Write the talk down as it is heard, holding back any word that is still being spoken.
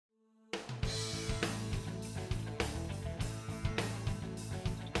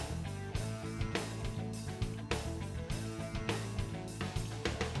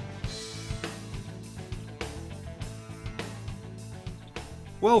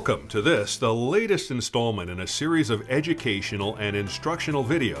Welcome to the latest installment in a series of educational and instructional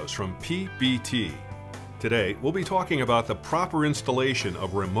videos from PBT. Today, we'll be talking about the proper installation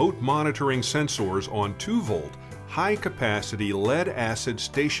of remote monitoring sensors on 2-volt, high-capacity lead-acid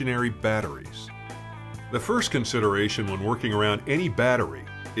stationary batteries. The first consideration when working around any battery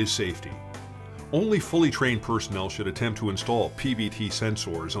is safety. Only fully trained personnel should attempt to install PBT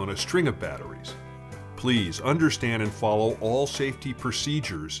sensors on a string of batteries. Please understand and follow all safety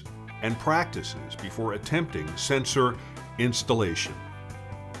procedures and practices before attempting sensor installation.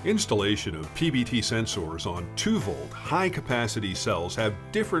 Installation of PBT sensors on 2-volt high-capacity cells have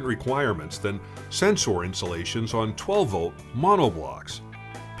different requirements than sensor installations on 12-volt monoblocks.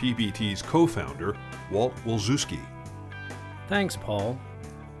 PBT's co-founder, Walt Wolszewski. Thanks, Paul.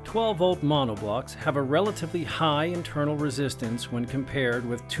 12-volt monoblocks have a relatively high internal resistance when compared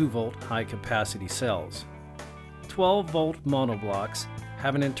with 2-volt high-capacity cells. 12-volt monoblocks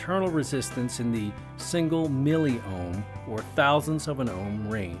have an internal resistance in the single milliohm or thousandths of an ohm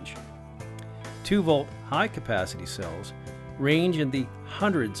range. 2-volt high-capacity cells range in the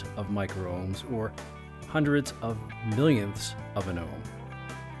hundreds of microohms or hundreds of millionths of an ohm.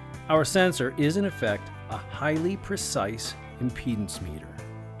 Our sensor is in effect a highly precise impedance meter.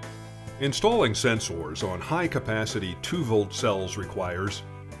 Installing sensors on high-capacity 2-volt cells requires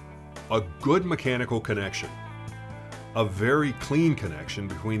a good mechanical connection, a very clean connection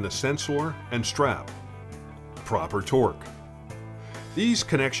between the sensor and strap, proper torque. These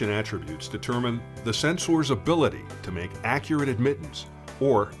connection attributes determine the sensor's ability to make accurate admittance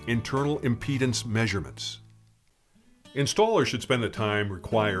or internal impedance measurements. Installers should spend the time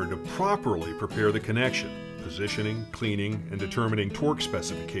required to properly prepare the connection, positioning, cleaning, and determining torque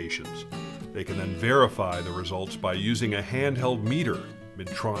specifications. They can then verify the results by using a handheld meter,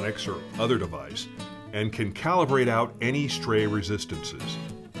 Midtronics or other device, and can calibrate out any stray resistances.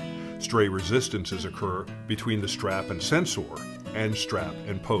 Stray resistances occur between the strap and sensor and strap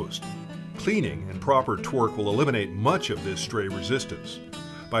and post. Cleaning and proper torque will eliminate much of this stray resistance.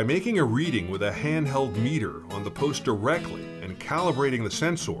 By making a reading with a handheld meter on the post directly and calibrating the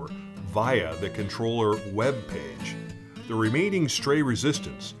sensor via the controller web page, the remaining stray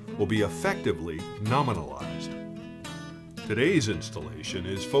resistance will be effectively nominalized. Today's installation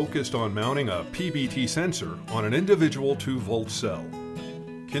is focused on mounting a PBT sensor on an individual 2-volt cell.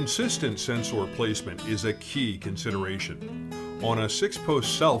 Consistent sensor placement is a key consideration. On a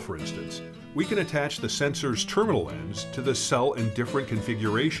 6-post cell, for instance, we can attach the sensor's terminal ends to the cell in different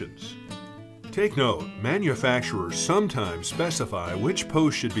configurations. Take note, manufacturers sometimes specify which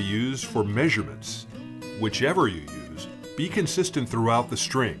post should be used for measurements. Whichever you use, be consistent throughout the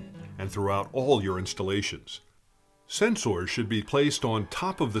string and throughout all your installations. Sensors should be placed on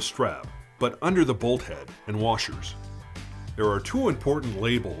top of the strap, but under the bolt head and washers. There are two important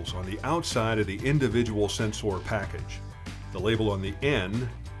labels on the outside of the individual sensor package. The label on the end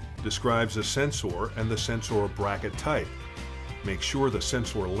describes the sensor and the sensor bracket type. Make sure the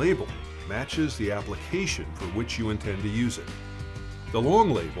sensor label matches the application for which you intend to use it. The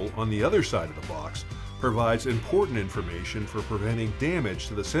long label on the other side of the box provides important information for preventing damage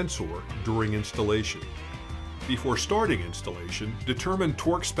to the sensor during installation. Before starting installation, determine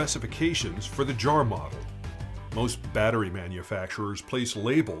torque specifications for the jar model. Most battery manufacturers place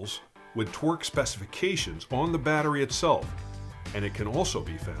labels with torque specifications on the battery itself, and it can also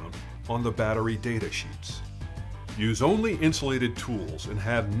be found on the battery data sheets. Use only insulated tools and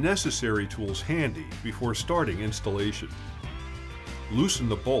have necessary tools handy before starting installation. Loosen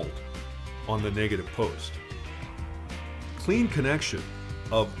the bolt on the negative post. Clean connection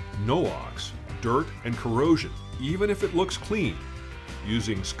of NOx, dirt, and corrosion, even if it looks clean,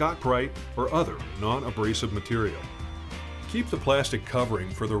 using Scotch-Brite or other non-abrasive material. Keep the plastic covering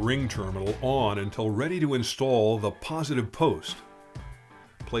for the ring terminal on until ready to install the positive post.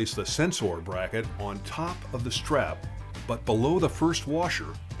 Place the sensor bracket on top of the strap, but below the first washer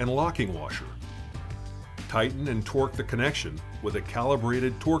and locking washer. Tighten and torque the connection with a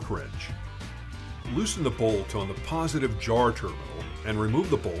calibrated torque wrench. Loosen the bolt on the positive jar terminal and remove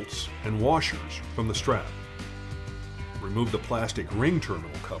the bolts and washers from the strap. Remove the plastic ring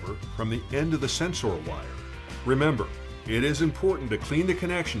terminal cover from the end of the sensor wire. Remember, it is important to clean the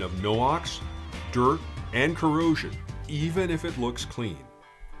connection of NOx, dirt, and corrosion, even if it looks clean.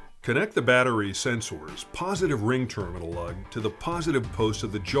 Connect the battery sensor's positive ring terminal lug to the positive post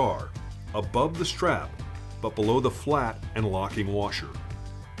of the jar, above the strap, but below the flat and locking washer.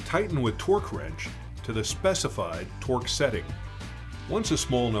 Tighten with torque wrench to the specified torque setting. Once a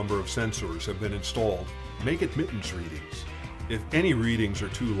small number of sensors have been installed, make admittance readings. If any readings are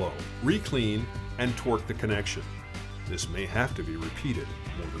too low, re-clean and torque the connection. This may have to be repeated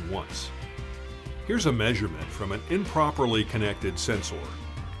more than once. Here's a measurement from an improperly connected sensor.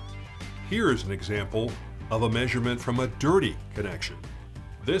 Here is an example of a measurement from a dirty connection.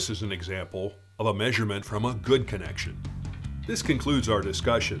 This is an example of a measurement from a good connection. This concludes our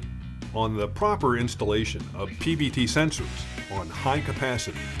discussion on the proper installation of PBT sensors on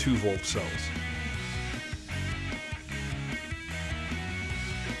high-capacity 2-volt cells.